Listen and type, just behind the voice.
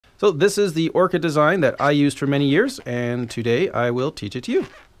So this is the Orca design that I used for many years, and today I will teach it to you.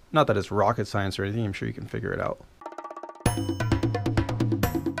 Not that it's rocket science or anything, I'm sure you can figure it out.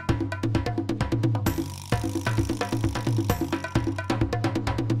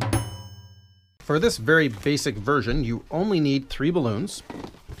 For this very basic version, you only need 3 balloons,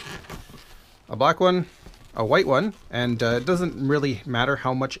 a black one, a white one, and it doesn't really matter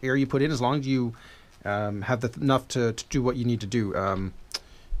how much air you put in as long as you have enough to do what you need to do.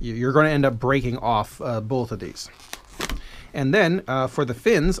 You're going to end up breaking off both of these. And then for the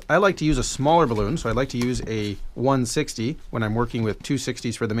fins, I like to use a smaller balloon, so I like to use a 160 when I'm working with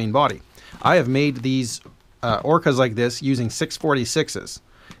 260s for the main body. I have made these Orcas like this using 646s.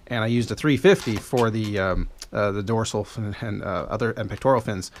 And I used a 350 for the dorsal and pectoral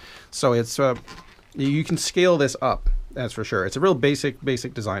fins. So it's you can scale this up, that's for sure. It's a real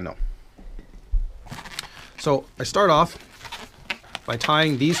basic design though. So I start off by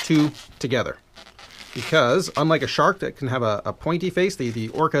tying these two together, because unlike a shark that can have a pointy face, the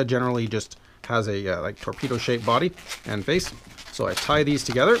Orca generally just has a like torpedo-shaped body and face. So I tie these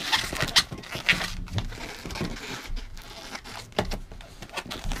together.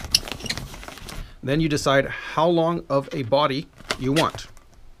 Then you decide how long of a body you want.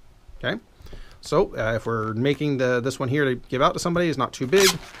 Okay, so if we're making this one here to give out to somebody, is not too big,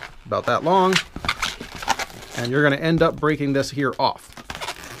 about that long, and you're going to end up breaking this here off.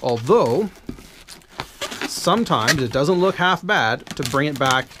 Although sometimes it doesn't look half bad to bring it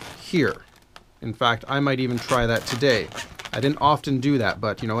back here. In fact, I might even try that today. I didn't often do that,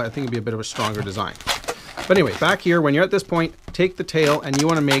 but you know what, I think it'd be a bit of a stronger design. But anyway, back here, when you're at this point, take the tail and you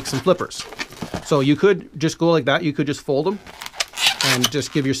want to make some flippers. So you could just go like that. You could just fold them and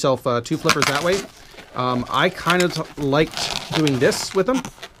just give yourself 2 flippers that way. I kind of liked doing this with them,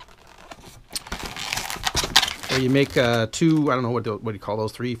 where you make 2, I don't know, what do you call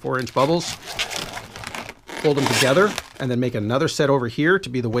those, 3-4 inch bubbles, fold them together, and then make another set over here to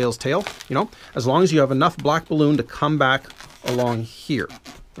be the whale's tail. You know, as long as you have enough black balloon to come back along here,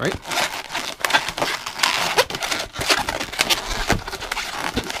 right?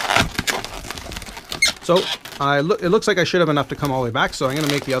 So it looks like I should have enough to come all the way back, so I'm going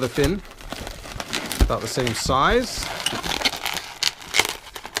to make the other fin about the same size.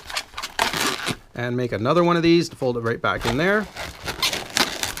 And make another one of these to fold it right back in there.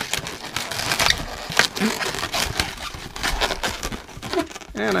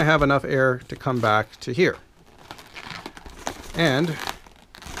 And I have enough air to come back to here. And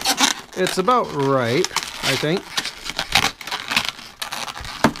it's about right, I think.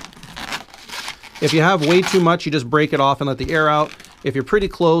 If you have way too much, you just break it off and let the air out. If you're pretty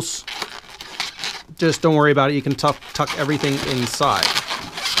close, just don't worry about it. You can tuck everything inside.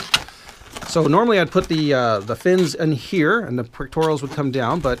 So normally I'd put the fins in here and the pectorals would come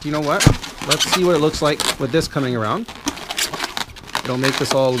down, but you know what? Let's see what it looks like with this coming around. It'll make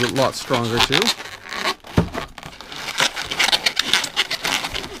this all a lot stronger too.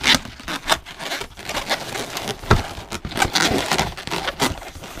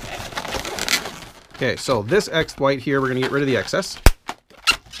 Okay, so this X white here, we're going to get rid of the excess.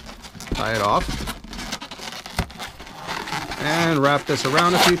 Tie it off. And wrap this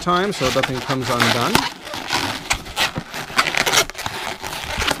around a few times so nothing comes undone.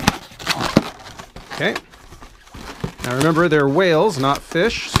 Okay. Now remember, they're whales, not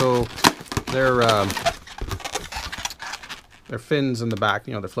fish, so their fins in the back,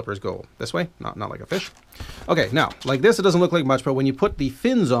 you know, the flippers go this way, not like a fish. Okay, now, like this, it doesn't look like much, but when you put the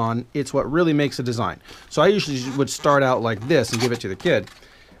fins on, it's what really makes a design. So I usually would start out like this and give it to the kid,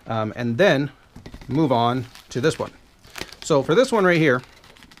 and then move on to this one. So for this one right here,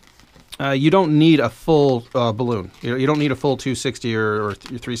 you don't need a full balloon. You don't need a full 260 or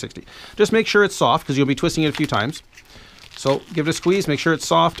 360. Just make sure it's soft, because you'll be twisting it a few times. So give it a squeeze, make sure it's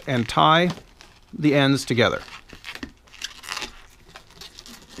soft, and tie the ends together.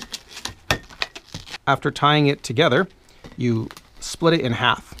 After tying it together, you split it in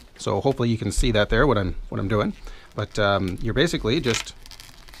half. So hopefully you can see that there, what I'm doing. But you're basically just,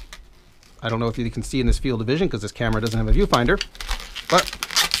 I don't know if you can see in this field of vision because this camera doesn't have a viewfinder,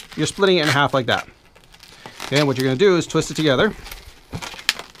 but you're splitting it in half like that. Okay, and what you're going to do is twist it together.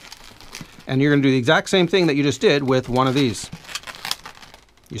 And you're going to do the exact same thing that you just did with one of these.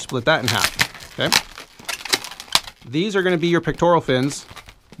 You split that in half. Okay. These are going to be your pectoral fins.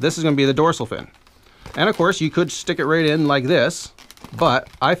 This is going to be the dorsal fin. And of course, you could stick it right in like this, but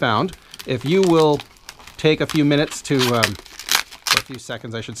I found if you will take a few minutes to, or a few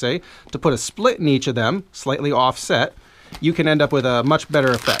seconds I should say, to put a split in each of them, slightly offset, you can end up with a much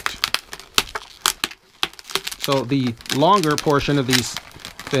better effect. So the longer portion of these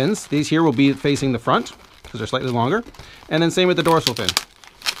fins. These here will be facing the front because they're slightly longer. And then same with the dorsal fin.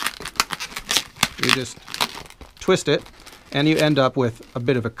 You just twist it and you end up with a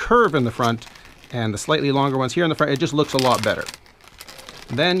bit of a curve in the front, and the slightly longer ones here in the front, it just looks a lot better.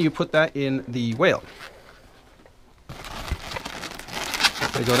 Then you put that in the whale.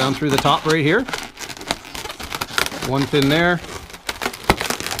 They go down through the top right here. One fin there,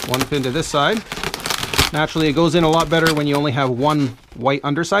 one fin to this side. Naturally, it goes in a lot better when you only have one white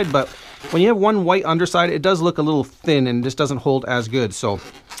underside, but when you have one white underside, it does look a little thin and just doesn't hold as good. So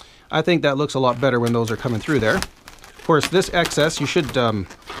I think that looks a lot better when those are coming through there. Of course, this excess, you should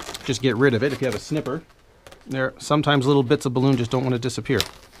just get rid of it if you have a snipper. Sometimes little bits of balloon just don't want to disappear.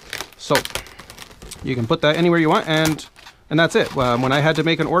 So you can put that anywhere you want, and that's it. When I had to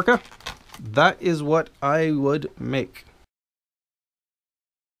make an Orca, that is what I would make.